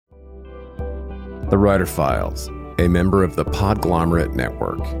The Writer Files, a member of the Podglomerate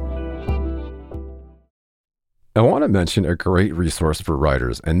Network. I want to mention a great resource for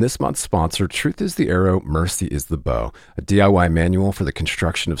writers, and this month's sponsor, Truth is the Arrow, Mercy is the Bow, a DIY manual for the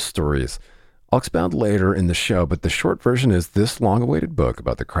construction of stories. I'll expound later in the show, but the short version is this long-awaited book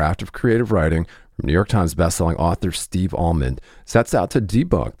about the craft of creative writing from New York Times bestselling author Steve Almond sets out to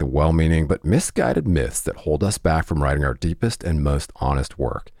debunk the well-meaning but misguided myths that hold us back from writing our deepest and most honest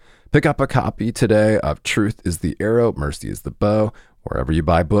work. Pick up a copy today of Truth is the Arrow, Mercy is the Bow, wherever you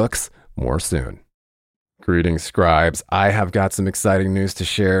buy books. More soon. Greetings, scribes. I have got some exciting news to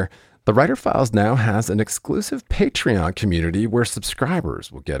share. The Writer Files now has an exclusive Patreon community where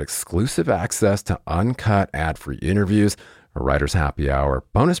subscribers will get exclusive access to uncut ad-free interviews, a writer's happy hour,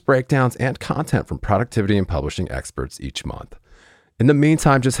 bonus breakdowns, and content from productivity and publishing experts each month. In the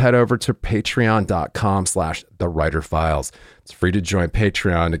meantime, just head over to patreon.com/thewriterfiles. It's free to join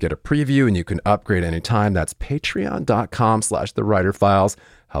Patreon to get a preview, and you can upgrade anytime. That's patreon.com/thewriterfiles.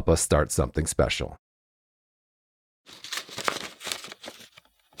 Help us start something special.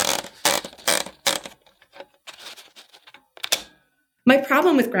 My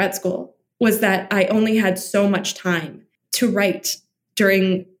problem with grad school was that I only had so much time to write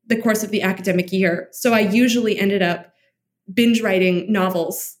during the course of the academic year. So I usually ended up binge writing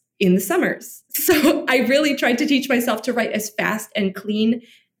novels in the summers. So I really tried to teach myself to write as fast and clean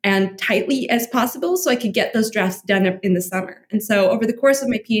and tightly as possible so I could get those drafts done in the summer. And so over the course of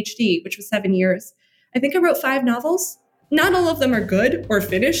my PhD, which was 7 years, I think I wrote 5 novels. Not all of them are good or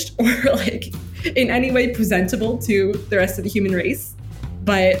finished or like in any way presentable to the rest of the human race.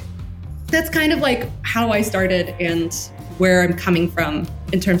 But that's kind of like how I started and where I'm coming from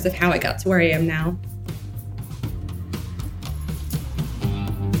in terms of how I got to where I am now.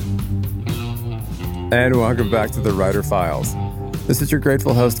 And welcome back to the Writer Files. This is your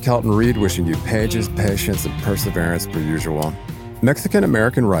grateful host, Kelton Reed, wishing you pages, patience, and perseverance per usual.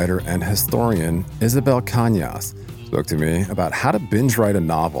 Mexican-American writer and historian Isabel Cañas spoke to me about how to binge write a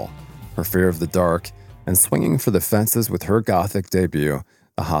novel, her fear of the dark, and swinging for the fences with her Gothic debut,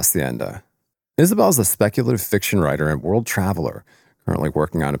 The Hacienda. Isabel is a speculative fiction writer and world traveler, currently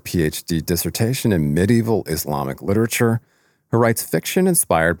working on a PhD dissertation in medieval Islamic literature, who writes fiction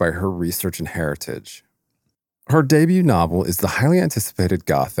inspired by her research and heritage. Her debut novel is the highly anticipated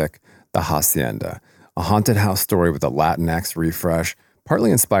Gothic, The Hacienda, a haunted house story with a Latinx refresh,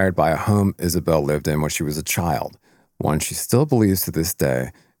 partly inspired by a home Isabel lived in when she was a child, one she still believes to this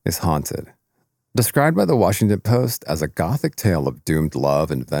day is haunted. Described by the Washington Post as a Gothic tale of doomed love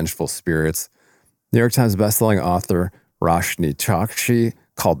and vengeful spirits, New York Times bestselling author Roshni Chokshi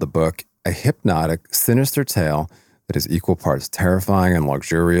called the book a hypnotic, sinister tale that is equal parts terrifying and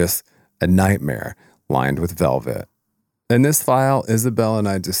luxurious, a nightmare lined with velvet. In this file, Isabel and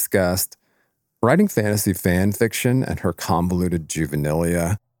I discussed writing fantasy fan fiction and her convoluted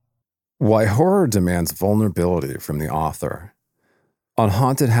juvenilia, why horror demands vulnerability from the author, on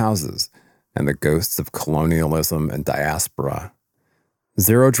haunted houses and the ghosts of colonialism and diaspora,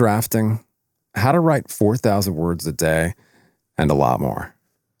 zero drafting, how to write 4,000 words a day, and a lot more.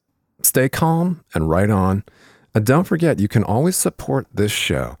 Stay calm and write on. And don't forget, you can always support this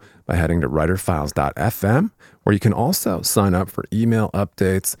show by heading to writerfiles.fm, where you can also sign up for email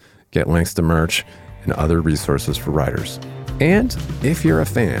updates, get links to merch, and other resources for writers. And if you're a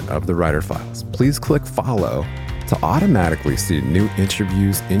fan of the Writer Files, please click follow to automatically see new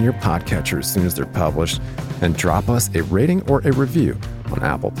interviews in your podcatcher as soon as they're published, and drop us a rating or a review on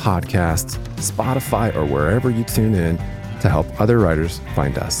Apple Podcasts, Spotify, or wherever you tune in to help other writers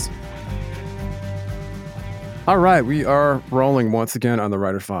find us. All right, we are rolling once again on the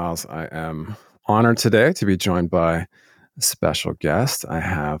Writer Files. I am honored today to be joined by a special guest. I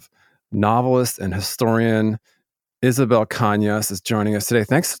have novelist and historian Isabel Cañas is joining us today.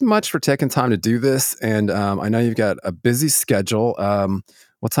 Thanks so much for taking time to do this. And I know you've got a busy schedule.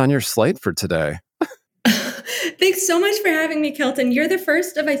 What's on your slate for today? Thanks so much for having me, Kelton. You're the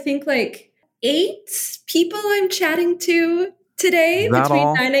first of, I think, like 8 people I'm chatting to today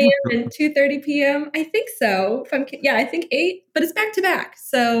between 9 a.m. and 2:30 p.m. I think so. I think 8, but it's back to back.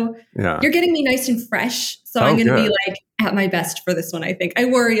 So You're getting me nice and fresh. So I'm going to be like at my best for this one, I think. I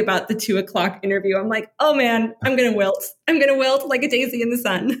worry about the 2:00 interview. I'm like, oh man, I'm going to wilt. I'm going to wilt like a daisy in the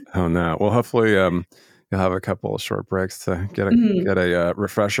sun. Oh no. Well, hopefully you'll have a couple of short breaks to get a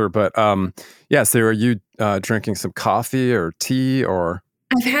refresher. But so are you drinking some coffee or tea or?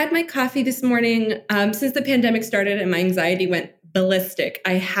 I've had my coffee this morning since the pandemic started and my anxiety went ballistic.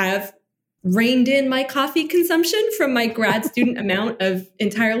 I have reined in my coffee consumption from my grad student amount of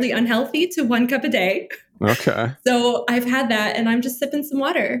entirely unhealthy to 1 cup a day. Okay. So I've had that and I'm just sipping some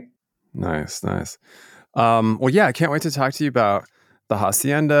water. Nice, nice. Well, yeah, I can't wait to talk to you about the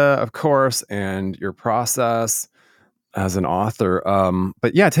Hacienda, of course, and your process as an author.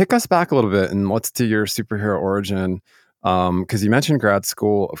 But yeah, take us back a little bit and let's do your superhero origin. Because you mentioned grad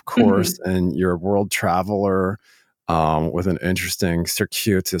school, of course, Mhm. and you're a world traveler with an interesting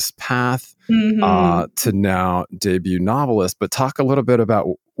circuitous path Mhm. to now debut novelist. But talk a little bit about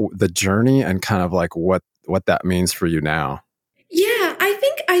the journey and kind of like what that means for you now. Yeah, I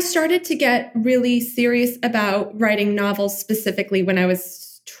think I started to get really serious about writing novels specifically when I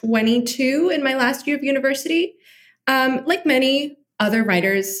was 22 in my last year of university. Like many other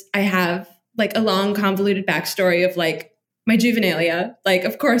writers, I have like a long, convoluted backstory of like my juvenilia. Like,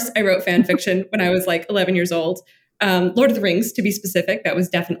 of course, I wrote fan fiction when I was like 11 years old. Lord of the Rings, to be specific, that was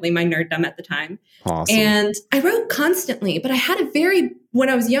definitely my nerddom at the time. Awesome. And I wrote constantly, but I had a very, when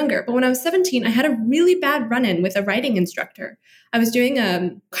I was younger, but when I was 17, I had a really bad run in with a writing instructor. I was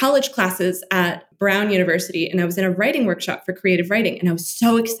doing college classes at Brown University, and I was in a writing workshop for creative writing. And I was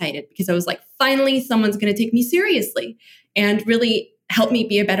so excited because I was like, finally, someone's going to take me seriously and really help me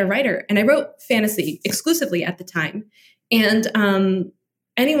be a better writer. And I wrote fantasy exclusively at the time. And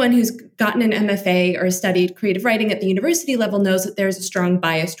anyone who's gotten an MFA or studied creative writing at the university level knows that there's a strong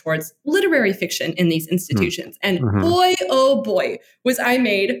bias towards literary fiction in these institutions. And Mm-hmm. boy, oh boy, was I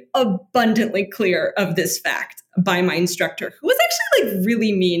made abundantly clear of this fact by my instructor, who was actually like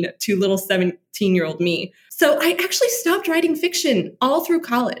really mean to little 17-year-old me. So I actually stopped writing fiction all through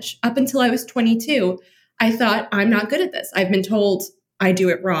college up until I was 22. I thought, I'm not good at this. I've been told I do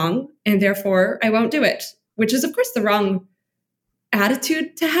it wrong, and therefore I won't do it, which is, of course, the wrong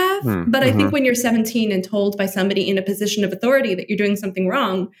attitude to have. But I think Mm-hmm. when you're 17 and told by somebody in a position of authority that you're doing something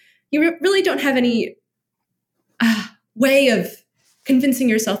wrong, you really don't have any way of convincing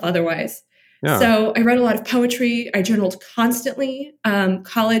yourself otherwise. Yeah. So I wrote a lot of poetry. I journaled constantly.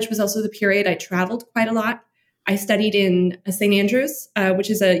 College was also the period I traveled quite a lot. I studied in St. Andrews, which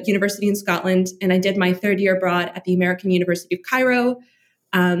is a university in Scotland, and I did my third year abroad at the American University of Cairo.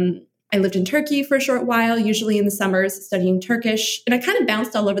 I lived in Turkey for a short while, usually in the summers, studying Turkish. And I kind of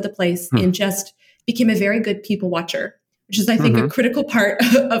bounced all over the place and just became a very good people watcher, which is, I think, a Mm-hmm. critical part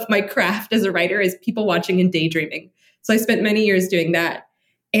of my craft as a writer is people watching and daydreaming. So I spent many years doing that.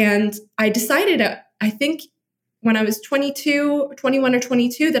 And I decided, I think when I was 22, 21 or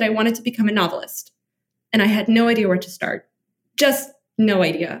 22, that I wanted to become a novelist. And I had no idea where to start, just no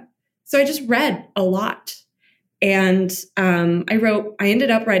idea. So I just read a lot. And I ended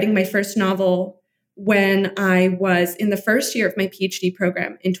up writing my first novel when I was in the first year of my PhD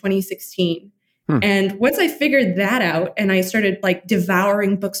program in 2016. Hmm. And once I figured that out and I started like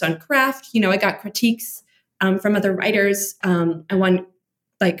devouring books on craft, I got critiques from other writers. I won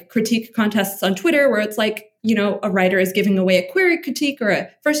like critique contests on Twitter where it's like, a writer is giving away a query critique or a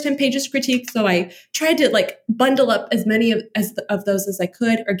first 10 pages critique. So I tried to like bundle up as many of those as I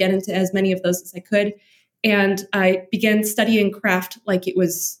could or get into as many of those as I could. And I began studying craft like it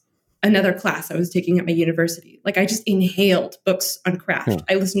was another class I was taking at my university. Like I just inhaled books on craft. Yeah.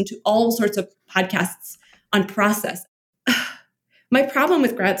 I listened to all sorts of podcasts on process. My problem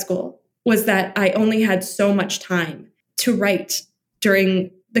with grad school was that I only had so much time to write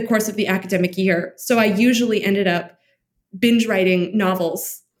during the course of the academic year. So I usually ended up binge writing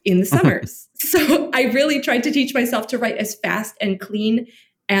novels in the summers. So I really tried to teach myself to write as fast and clean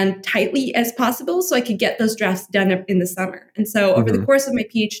and tightly as possible so I could get those drafts done in the summer. And so over the Mm-hmm. course of my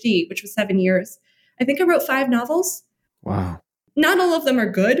PhD, which was 7 years, I think I wrote 5 novels. Wow. Not all of them are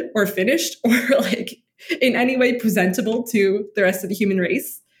good or finished or like in any way presentable to the rest of the human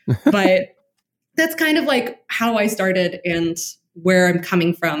race. But that's kind of like how I started and where I'm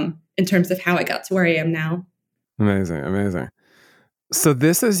coming from in terms of how I got to where I am now. Amazing, amazing. So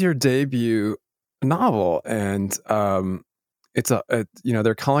this is your debut novel, and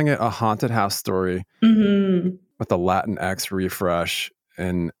they're calling it a haunted house story Mm-hmm. with a Latinx refresh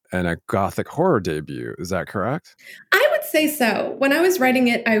and a gothic horror debut. Is that correct? I would say so. When I was writing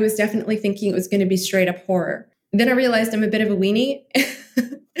it, I was definitely thinking it was going to be straight up horror. Then I realized I'm a bit of a weenie.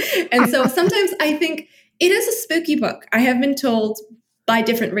 And so sometimes I think it is a spooky book. I have been told by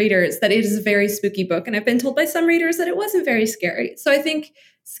different readers that it is a very spooky book. And I've been told by some readers that it wasn't very scary. So I think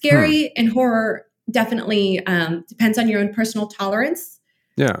scary and horror definitely depends on your own personal tolerance.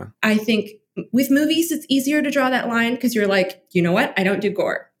 Yeah. I think with movies, it's easier to draw that line because you're like, you know what? I don't do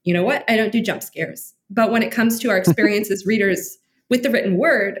gore. You know what? I don't do jump scares. But when it comes to our experience as readers with the written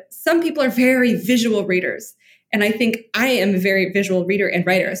word, some people are very visual readers. And I think I am a very visual reader and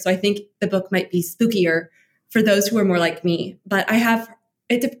writer. So I think the book might be spookier for those who are more like me. But I have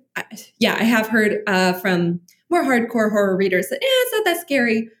heard from more hardcore horror readers that it's not that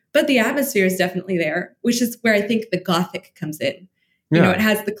scary. but the atmosphere is definitely there, which is where I think the Gothic comes in. You know, it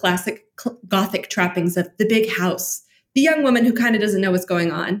has the classic Gothic trappings of the big house, the young woman who kind of doesn't know what's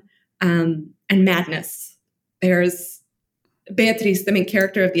going on, and madness. There's Beatriz, the main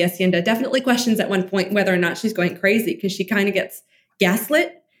character of the Hacienda, definitely questions at one point whether or not she's going crazy because she kind of gets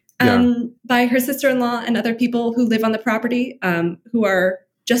gaslit by her sister-in-law and other people who live on the property, who are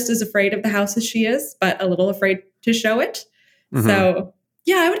just as afraid of the house as she is, but a little afraid to show it. Mm-hmm. So,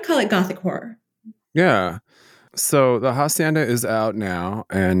 yeah, I would call it Gothic horror. Yeah. So the Hacienda is out now.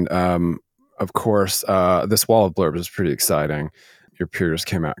 And of course, this wall of blurbs is pretty exciting. Your peers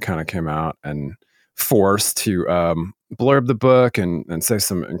came out and forced to blurb the book and say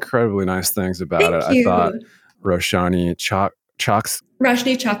some incredibly nice things about it. I thought Roshani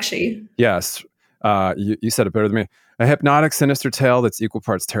Chokshi. Yes. You said it better than me. A hypnotic, sinister tale that's equal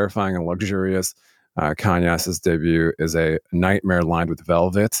parts terrifying and luxurious. Cañas' debut is a nightmare lined with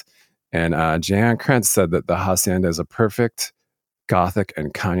velvet. And Jan Krentz said that the Hacienda is a perfect Gothic,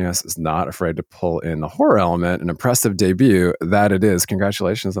 and Cañas is not afraid to pull in the horror element. An impressive debut that it is.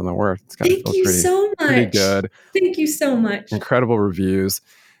 Congratulations on the work. Thank you so much. Pretty good. Thank you so much. Incredible reviews.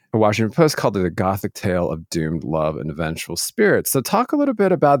 The Washington Post called it a Gothic tale of doomed love and vengeful spirits. So talk a little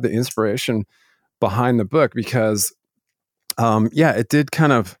bit about the inspiration behind the book, because it did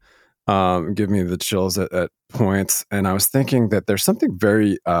kind of give me the chills at points. And I was thinking that there's something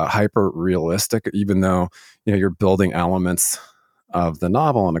very hyper realistic, even though, you're building elements of the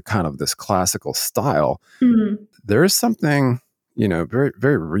novel in a kind of this classical style. Mm-hmm. There is something, very,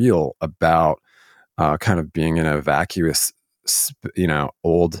 very real about kind of being in a vacuous,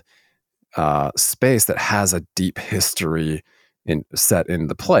 old space that has a deep history set in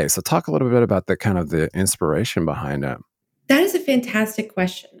the play. So talk a little bit about the kind of the inspiration behind it. That is a fantastic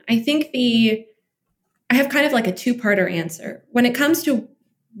question. I think I have kind of like a two-parter answer. When it comes to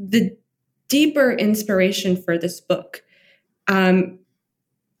the deeper inspiration for this book, I'm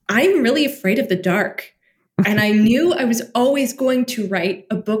really afraid of the dark. And I knew I was always going to write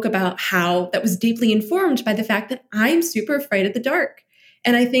a book about that was deeply informed by the fact that I'm super afraid of the dark.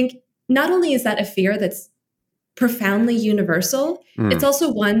 And I think not only is that a fear that's profoundly universal, it's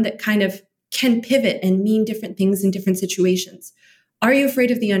also one that kind of can pivot and mean different things in different situations. Are you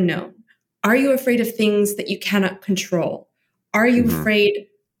afraid of the unknown? Are you afraid of things that you cannot control? Are you afraid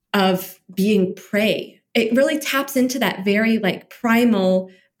of being prey? It really taps into that very primal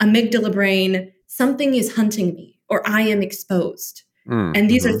amygdala brain. Something is hunting me, or I am exposed. And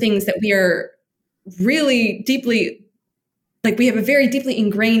these are things that we are really deeply, we have a very deeply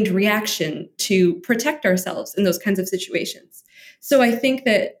ingrained reaction to protect ourselves in those kinds of situations. So I think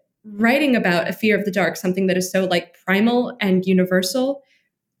that writing about a fear of the dark, something that is so primal and universal,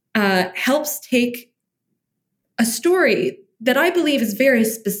 helps take a story that I believe is very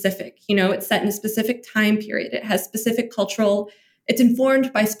specific. It's set in a specific time period. It has it's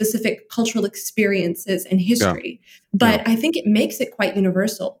informed by specific cultural experiences and history. Yeah. But I think it makes it quite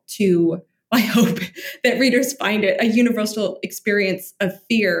universal I hope that readers find it a universal experience of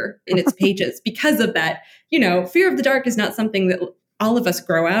fear in its pages because of that. Fear of the dark is not something that all of us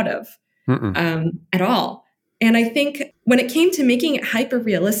grow out of at all. And I think when it came to making it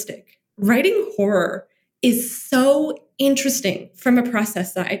hyper-realistic, writing horror is so interesting from a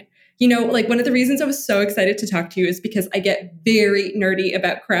process side. One of the reasons I was so excited to talk to you is because I get very nerdy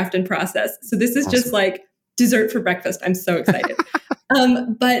about craft and process. So this is just dessert for breakfast. I'm so excited.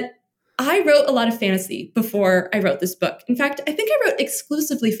 But I wrote a lot of fantasy before I wrote this book. In fact, I think I wrote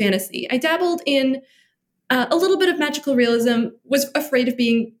exclusively fantasy. I dabbled in a little bit of magical realism, was afraid of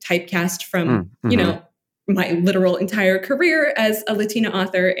being typecast from, my literal entire career as a Latina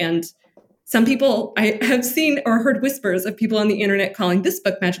author. And some people, I have seen or heard whispers of people on the internet calling this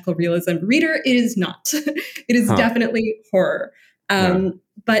book magical realism. Reader, it is not. It is definitely horror.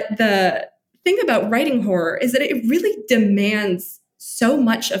 But the thing about writing horror is that it really demands so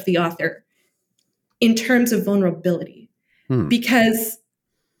much of the author in terms of vulnerability. Because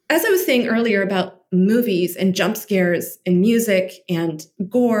as I was saying earlier about movies and jump scares and music and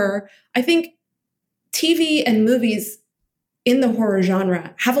gore, I think TV and movies in the horror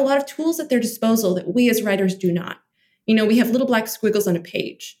genre have a lot of tools at their disposal that we as writers do not. We have little black squiggles on a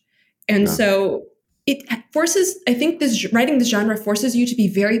page. And so it forces, I think writing this genre forces you to be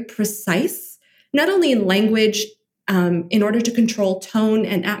very precise, not only in language, in order to control tone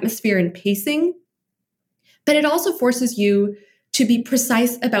and atmosphere and pacing, but it also forces you to be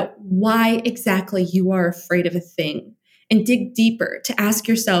precise about why exactly you are afraid of a thing and dig deeper to ask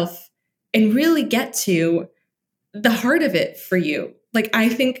yourself and really get to the heart of it for you. I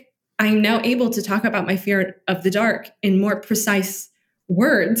think I'm now able to talk about my fear of the dark in more precise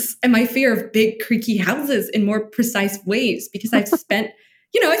words and my fear of big creaky houses in more precise ways, because I've spent,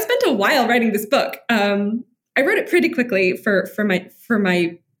 I spent a while writing this book. I wrote it pretty quickly for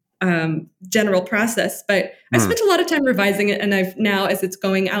my general process, but I've spent a lot of time revising it. And I've now, as it's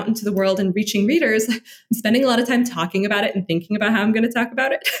going out into the world and reaching readers, I'm spending a lot of time talking about it and thinking about how I'm going to talk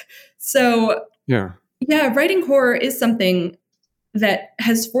about it. So yeah, writing horror is something that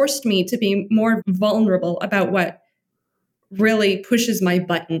has forced me to be more vulnerable about what really pushes my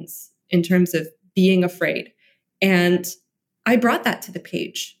buttons in terms of being afraid. And I brought that to the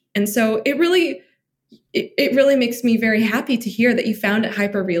page. And so it really makes me very happy to hear that you found it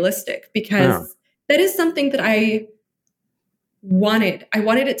hyper realistic, because that is something that I wanted. I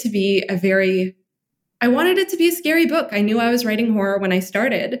wanted it to be a scary book. I knew I was writing horror when I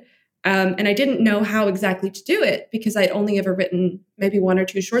started. And I didn't know how exactly to do it, because I'd only ever written maybe 1 or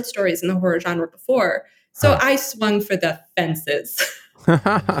 2 short stories in the horror genre before. So I swung for the fences.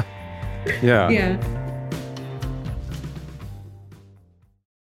 Yeah.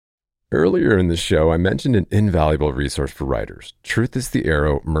 Earlier in the show, I mentioned an invaluable resource for writers. Truth is the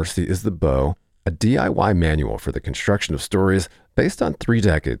Arrow, Mercy is the Bow, a DIY manual for the construction of stories based on 3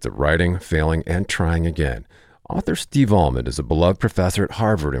 decades of writing, failing, and trying again. Author Steve Almond is a beloved professor at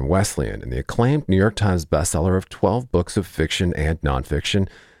Harvard and Wesleyan and the acclaimed New York Times bestseller of 12 books of fiction and nonfiction.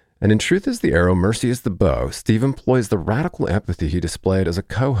 And in Truth is the Arrow, Mercy is the Bow, Steve employs the radical empathy he displayed as a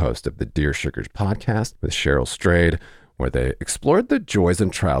co-host of the Dear Sugars podcast with Cheryl Strayed, where they explored the joys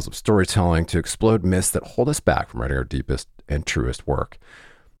and trials of storytelling to explode myths that hold us back from writing our deepest and truest work.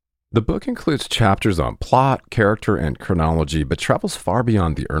 The book includes chapters on plot, character, and chronology, but travels far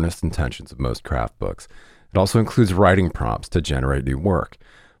beyond the earnest intentions of most craft books. It also includes writing prompts to generate new work.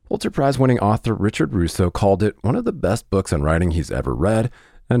 Pulitzer Prize-winning author Richard Russo called it one of the best books on writing he's ever read,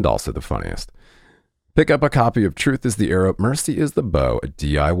 and also the funniest. Pick up a copy of Truth is the Arrow, Mercy is the Bow, a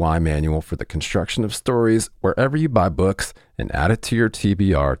DIY manual for the construction of stories, wherever you buy books, and add it to your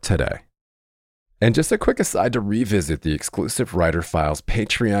TBR today. And just a quick aside to revisit the exclusive Writer Files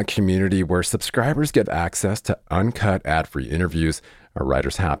Patreon community, where subscribers get access to uncut ad-free interviews, a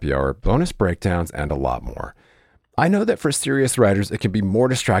writer's happy hour, bonus breakdowns, and a lot more. I know that for serious writers, it can be more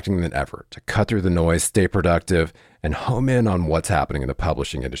distracting than ever to cut through the noise, stay productive, and home in on what's happening in the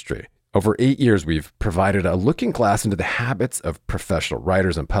publishing industry. Over 8 years, we've provided a looking glass into the habits of professional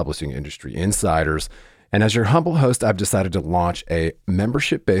writers and publishing industry insiders. And as your humble host, I've decided to launch a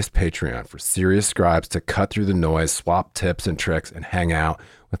membership-based Patreon for serious scribes to cut through the noise, swap tips and tricks, and hang out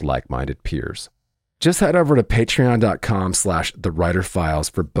with like-minded peers. Just head over to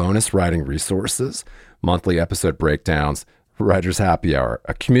patreon.com/thewriterfiles for bonus writing resources, monthly episode breakdowns, writer's happy hour,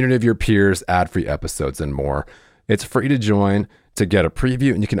 a community of your peers, ad-free episodes, and more. It's free to join to get a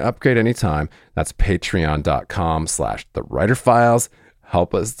preview, and you can upgrade anytime. That's patreon.com/thewriterfiles.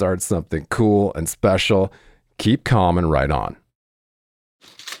 Help us start something cool and special. Keep calm and write on.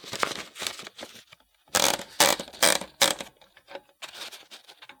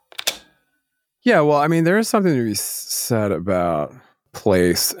 Yeah, well, I mean, there is something to be said about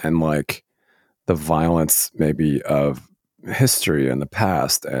place and like the violence maybe of history in the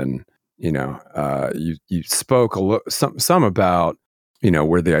past. And, you spoke some about,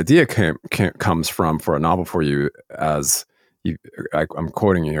 where the idea comes from for a novel for you as, I'm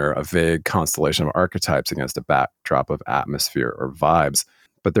quoting you here, a vague constellation of archetypes against a backdrop of atmosphere or vibes.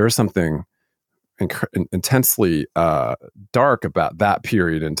 But there is something intensely dark about that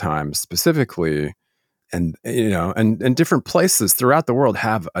period in time specifically, and and different places throughout the world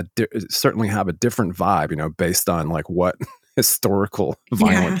certainly have a different vibe, based on like what historical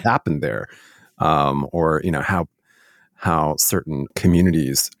violence happened there, or how certain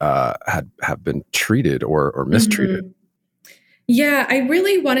communities have been treated or mistreated. Mm-hmm. Yeah, I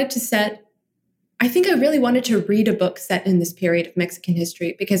really wanted to read a book set in this period of Mexican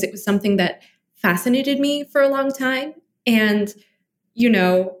history, because it was something that fascinated me for a long time. And,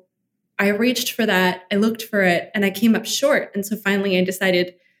 I reached for that, I looked for it, and I came up short. And so finally I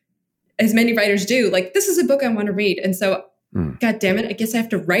decided, as many writers do, like, this is a book I want to read. And so, God damn it, I guess I have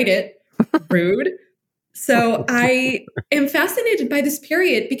to write it. Rude. So I am fascinated by this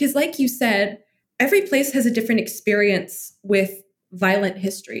period because, like you said, every place has a different experience with violent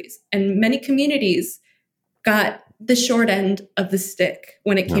histories, and many communities got the short end of the stick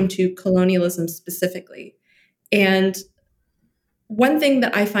when it came to colonialism specifically. And one thing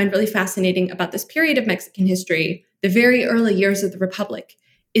that I find really fascinating about this period of Mexican history, the very early years of the Republic,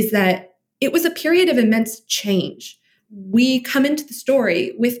 is that it was a period of immense change. We come into the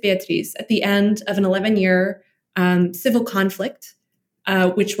story with Beatriz at the end of an 11-year civil conflict,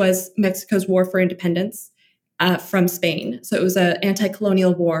 which was Mexico's war for independence. from Spain. So it was an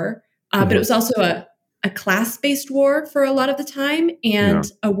anti-colonial war, but it was also a class-based war for a lot of the time,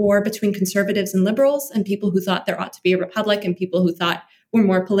 and a war between conservatives and liberals, and people who thought there ought to be a republic and people who thought were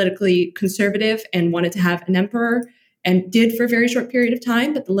more politically conservative and wanted to have an emperor, and did for a very short period of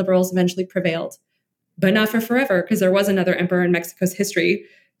time, but the liberals eventually prevailed. But not for forever, because there was another emperor in Mexico's history.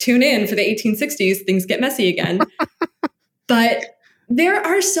 Tune in for the 1860s, things get messy again. But there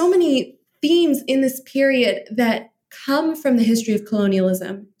are so many themes in this period that come from the history of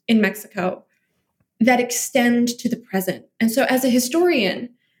colonialism in Mexico that extend to the present. And so as a historian,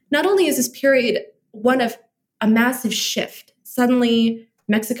 not only is this period one of a massive shift, suddenly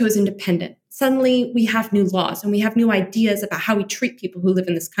Mexico is independent, suddenly we have new laws and we have new ideas about how we treat people who live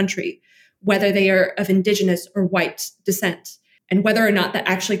in this country, whether they are of indigenous or white descent, and whether or not that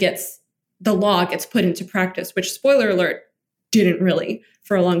actually the law gets put into practice, which, spoiler alert, didn't really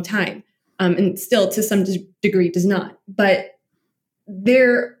for a long time, and still to some degree does not. But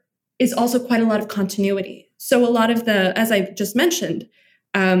there is also quite a lot of continuity. So a lot of as I just mentioned,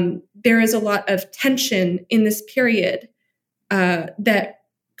 there is a lot of tension in this period that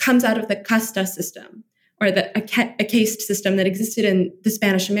comes out of the casta system, or a caste system that existed in the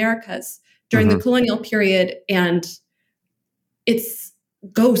Spanish Americas during the colonial period, and its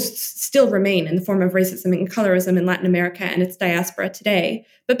ghosts still remain in the form of racism and colorism in Latin America and its diaspora today.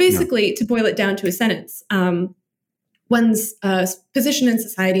 But basically, to boil it down to a sentence, one's position in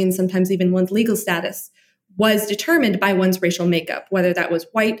society, and sometimes even one's legal status, was determined by one's racial makeup, whether that was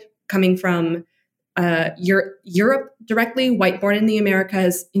white coming from Europe directly, white born in the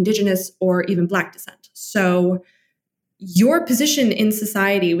Americas, indigenous, or even Black descent. So your position in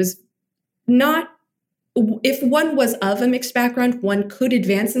society was not, if one was of a mixed background, one could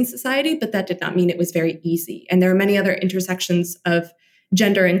advance in society, but that did not mean it was very easy. And there are many other intersections of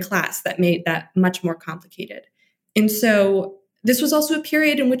gender and class that made that much more complicated. And so this was also a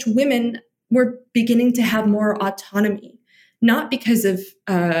period in which women were beginning to have more autonomy, not because of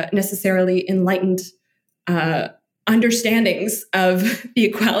necessarily enlightened understandings of the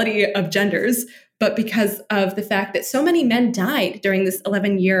equality of genders, but because of the fact that so many men died during this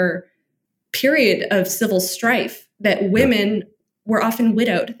 11-year period of civil strife that women were often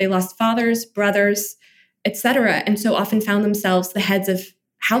widowed. They lost fathers, brothers, etc., and so often found themselves the heads of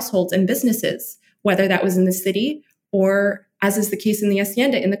households and businesses, whether that was in the city or, as is the case in the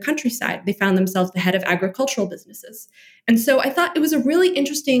hacienda, in the countryside. They found themselves the head of agricultural businesses. And so I thought it was a really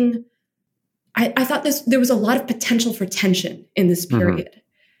interesting, I thought there was a lot of potential for tension in this period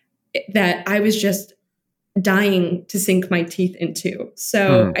that I was just dying to sink my teeth into.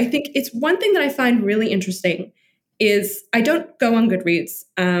 So I think it's one thing that I find really interesting is I don't go on Goodreads.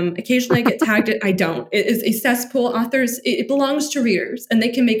 Occasionally I get tagged it. I don't. It is a cesspool. Authors, it belongs to readers and they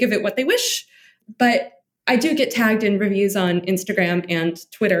can make of it what they wish. But I do get tagged in reviews on Instagram and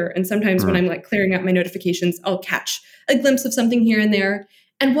Twitter. And sometimes when I'm like clearing out my notifications, I'll catch a glimpse of something here and there.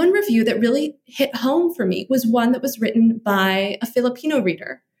 And one review that really hit home for me was one that was written by a Filipino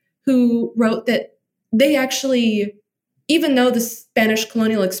reader who wrote that they actually, even though the Spanish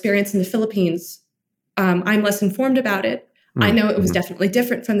colonial experience in the Philippines, I'm less informed about it. I know it was definitely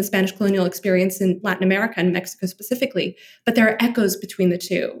different from the Spanish colonial experience in Latin America and Mexico specifically, but there are echoes between the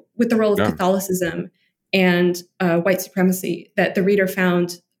two with the role of Catholicism and white supremacy that the reader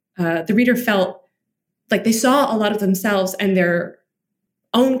felt like they saw a lot of themselves and their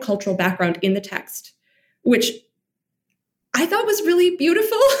own cultural background in the text, which I thought was really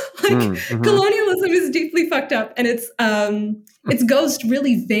beautiful. Colonialism is deeply fucked up, and its ghost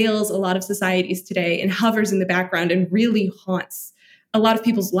really veils a lot of societies today and hovers in the background and really haunts a lot of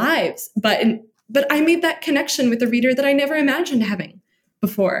people's lives. But I made that connection with the reader that I never imagined having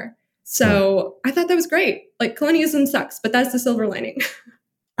before. So I thought that was great. Like, colonialism sucks, but that's the silver lining.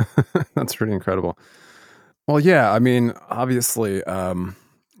 That's pretty incredible. Well, yeah, I mean, obviously, the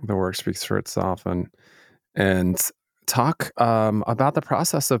work speaks for itself, and talk about the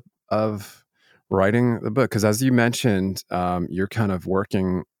process of writing the book, because as you mentioned, you're kind of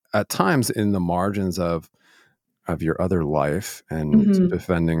working at times in the margins of your other life and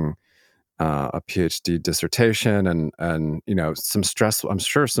defending a PhD dissertation and some stress. I'm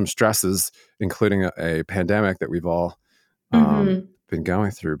sure some stresses, including a pandemic that we've all been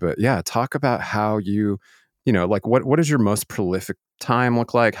going through. But yeah, talk about how like what does your most prolific time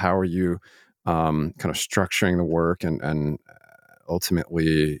look like? How are you kind of structuring the work and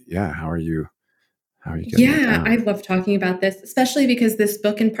ultimately, how are you getting it down? I love talking about this, especially because this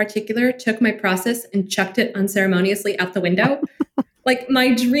book in particular took my process and chucked it unceremoniously out the window. Like,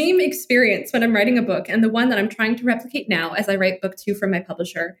 my dream experience when I'm writing a book, and the one that I'm trying to replicate now as I write book 2 for my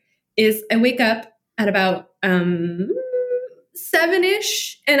publisher, is I wake up at about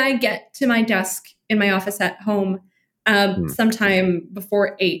 7-ish, and I get to my desk in my office at home sometime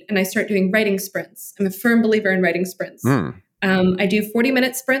before 8, and I start doing writing sprints. I'm a firm believer in writing sprints. I do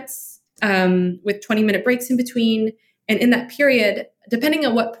 40-minute sprints with 20-minute breaks in between. And in that period, depending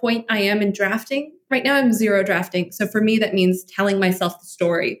on what point I am in drafting, right now I'm zero drafting. So for me, that means telling myself the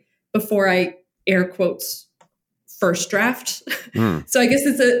story before I air quotes first draft. So I guess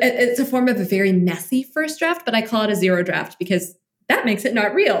it's a form of a very messy first draft, but I call it a zero draft because that makes it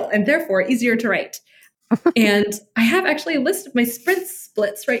not real and therefore easier to write. And I have actually a list of my sprint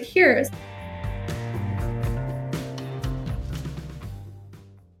splits right here.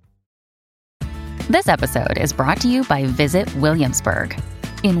 This episode is brought to you by Visit Williamsburg.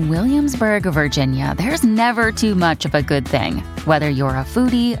 In Williamsburg, Virginia, there's never too much of a good thing. Whether you're a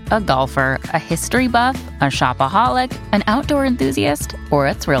foodie, a golfer, a history buff, a shopaholic, an outdoor enthusiast, or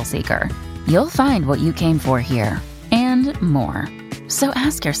a thrill seeker, you'll find what you came for here and more. So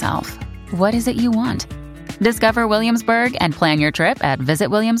ask yourself, what is it you want? Discover Williamsburg and plan your trip at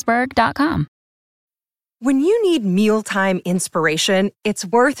visitwilliamsburg.com. When you need mealtime inspiration, it's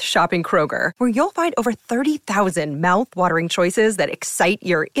worth shopping Kroger, where you'll find over 30,000 mouth-watering choices that excite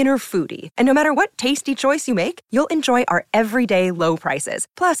your inner foodie. And no matter what tasty choice you make, you'll enjoy our everyday low prices,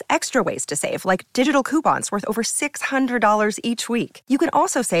 plus extra ways to save, like digital coupons worth over $600 each week. You can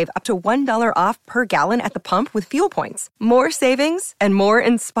also save up to $1 off per gallon at the pump with fuel points. More savings and more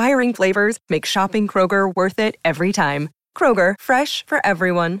inspiring flavors make shopping Kroger worth it every time. Kroger, fresh for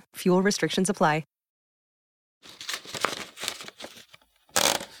everyone. Fuel restrictions apply.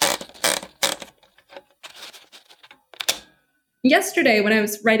 Yesterday, when I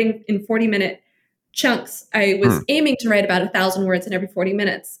was writing in 40-minute chunks, I was aiming to write about 1,000 words in every 40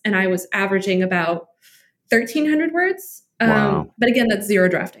 minutes, and I was averaging about 1,300 words. Wow. But again, that's zero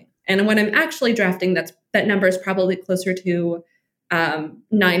drafting. And when I'm actually drafting, that number is probably closer to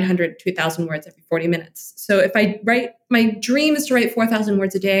 900 to 1,000 words every 40 minutes. So if I write, my dream is to write 4,000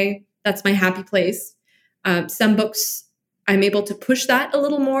 words a day. That's my happy place. Some books, I'm able to push that a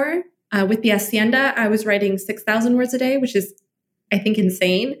little more. With the Hacienda, I was writing 6,000 words a day, which is, I think,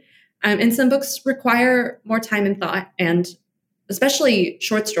 insane. And some books require more time and thought, and especially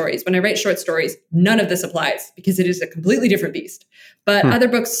short stories. When I write short stories, none of this applies because it is a completely different beast. But other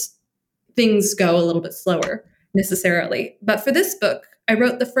books, things go a little bit slower necessarily. But for this book, I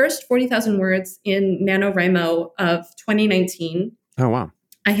wrote the first 40,000 words in NaNoWriMo of 2019. Oh, wow.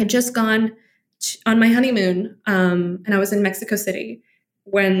 I had just gone on my honeymoon, and I was in Mexico City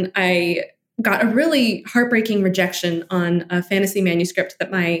when I got a really heartbreaking rejection on a fantasy manuscript that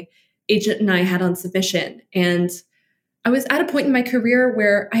my agent and I had on submission. And I was at a point in my career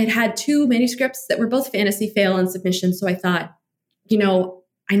where I had 2 manuscripts that were both fantasy fail on submission. So I thought,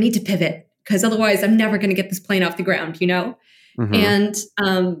 I need to pivot because otherwise I'm never going to get this plane off the ground, And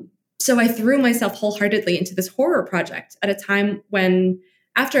so I threw myself wholeheartedly into this horror project at a time when,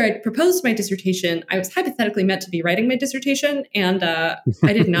 after I proposed my dissertation, I was hypothetically meant to be writing my dissertation, and I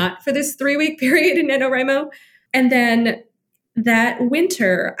did not for this 3-week period in NaNoWriMo. And then that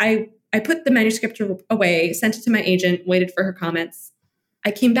winter, I put the manuscript away, sent it to my agent, waited for her comments.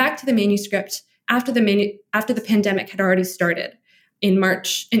 I came back to the manuscript after the pandemic had already started in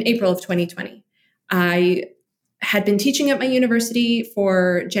April of 2020. I had been teaching at my university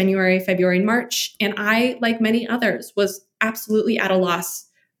for January, February, and March, and I, like many others, was absolutely at a loss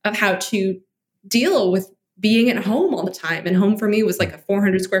of how to deal with being at home all the time. And home for me was like a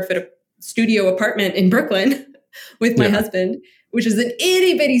 400 square foot studio apartment in Brooklyn with my husband, which is an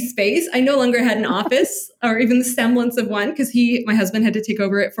itty bitty space. I no longer had an office or even the semblance of one because my husband had to take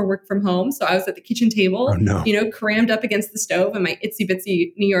over it for work from home. So I was at the kitchen table, crammed up against the stove in my itsy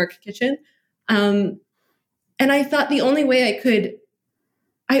bitsy New York kitchen. And I thought the only way I could,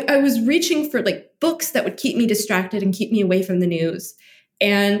 I was reaching for like books that would keep me distracted and keep me away from the news.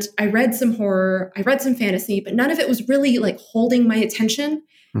 And I read some horror, I read some fantasy, but none of it was really like holding my attention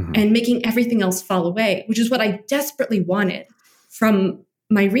and making everything else fall away, which is what I desperately wanted from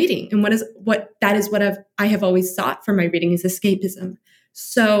my reading. And I have always sought from my reading is escapism.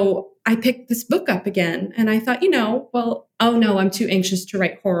 So I picked this book up again and I thought, oh no, I'm too anxious to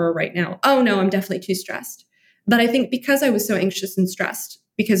write horror right now. Oh no, I'm definitely too stressed. But I think because I was so anxious and stressed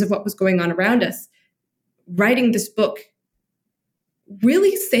because of what was going on around us, writing this book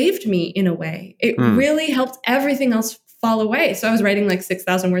really saved me in a way. It really helped everything else fall away. So I was writing like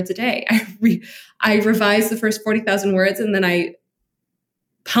 6,000 words a day. I revised the first 40,000 words and then I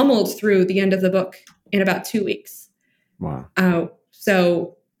pummeled through the end of the book in about 2 weeks. Wow.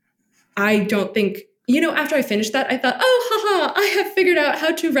 So I don't think, after I finished that, I thought, oh, haha, I have figured out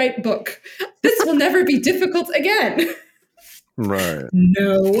how to write book. This will never be difficult again. Right.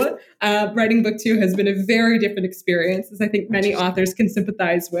 No. Writing book 2 has been a very different experience, as I think many authors can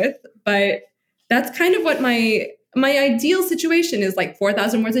sympathize with. But that's kind of what my ideal situation is, like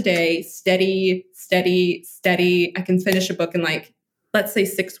 4,000 words a day, steady. I can finish a book in let's say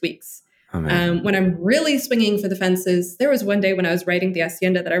 6 weeks. When I'm really swinging for the fences, there was one day when I was writing the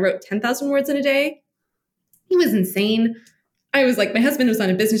Hacienda that I wrote 10,000 words in a day. It was insane. I was my husband was on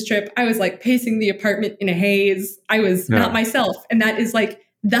a business trip. I was pacing the apartment in a haze. I was not myself. And that is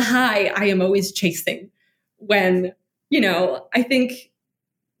the high I am always chasing when, I think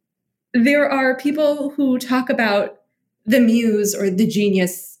there are people who talk about the muse or the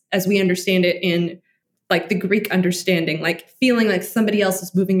genius as we understand it in the Greek understanding, feeling like somebody else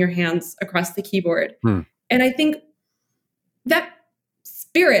is moving your hands across the keyboard. And I think that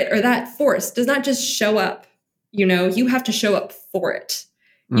spirit or that force does not just show up, you have to show up for it.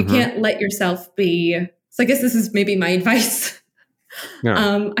 You can't let yourself be. So I guess this is maybe my advice.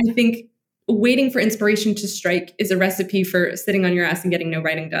 I think waiting for inspiration to strike is a recipe for sitting on your ass and getting no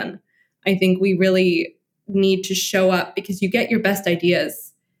writing done. I think we really need to show up because you get your best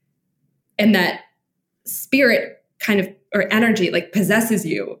ideas and that spirit kind of, or energy possesses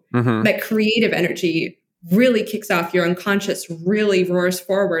you. That creative energy really kicks off. Your unconscious really roars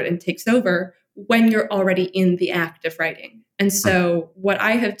forward and takes over when you're already in the act of writing. And so what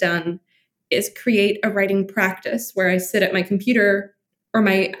I have done is create a writing practice where I sit at my computer or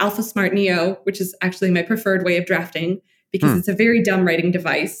my Alpha Smart Neo, which is actually my preferred way of drafting because it's a very dumb writing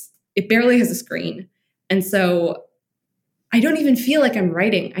device. It barely has a screen. And so I don't even feel like I'm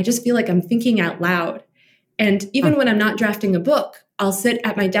writing. I just feel like I'm thinking out loud. And even when I'm not drafting a book, I'll sit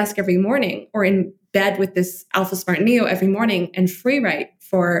at my desk every morning or in bed with this Alpha Smart Neo every morning and free write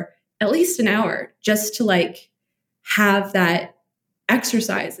for at least an hour just to have that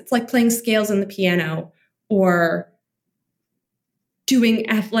exercise. It's like playing scales on the piano or doing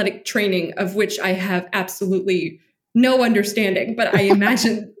athletic training, of which I have absolutely no understanding, but I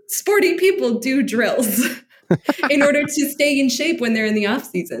imagine sporty people do drills in order to stay in shape when they're in the off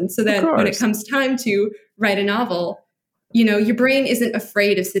season, so that when it comes time to write a novel, your brain isn't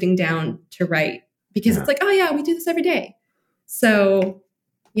afraid of sitting down to write because it's oh yeah, we do this every day. So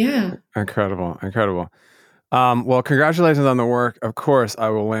yeah. Incredible. Well, congratulations on the work. Of course, I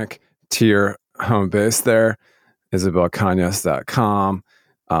will link to your home base there, isabelcañas.com.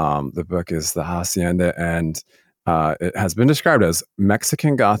 The book is The Hacienda, and it has been described as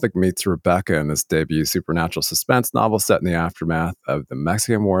Mexican Gothic meets Rebecca in this debut supernatural suspense novel set in the aftermath of the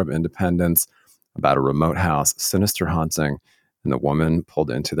Mexican War of Independence about a remote house, sinister haunting, and the woman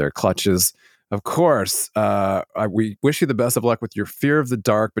pulled into their clutches. Of course, we wish you the best of luck with your fear of the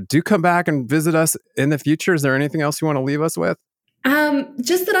dark, but do come back and visit us in the future. Is there anything else you want to leave us with?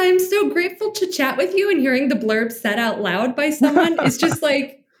 Just that I am so grateful to chat with you, and hearing the blurb said out loud by someone is just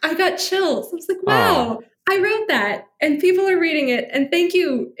I got chills. I was wow, I wrote that and people are reading it. And thank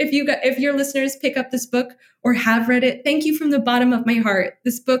you. If your listeners pick up this book or have read it, thank you from the bottom of my heart.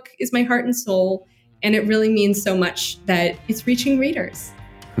 This book is my heart and soul, and it really means so much that it's reaching readers.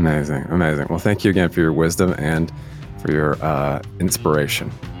 Amazing. Well, thank you again for your wisdom and for your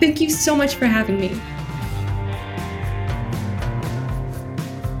inspiration. Thank you so much for having me.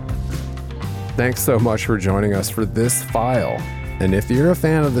 Thanks so much for joining us for this file. And if you're a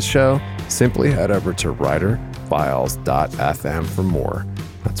fan of the show, simply head over to writerfiles.fm for more.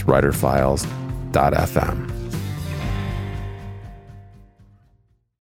 That's writerfiles.fm.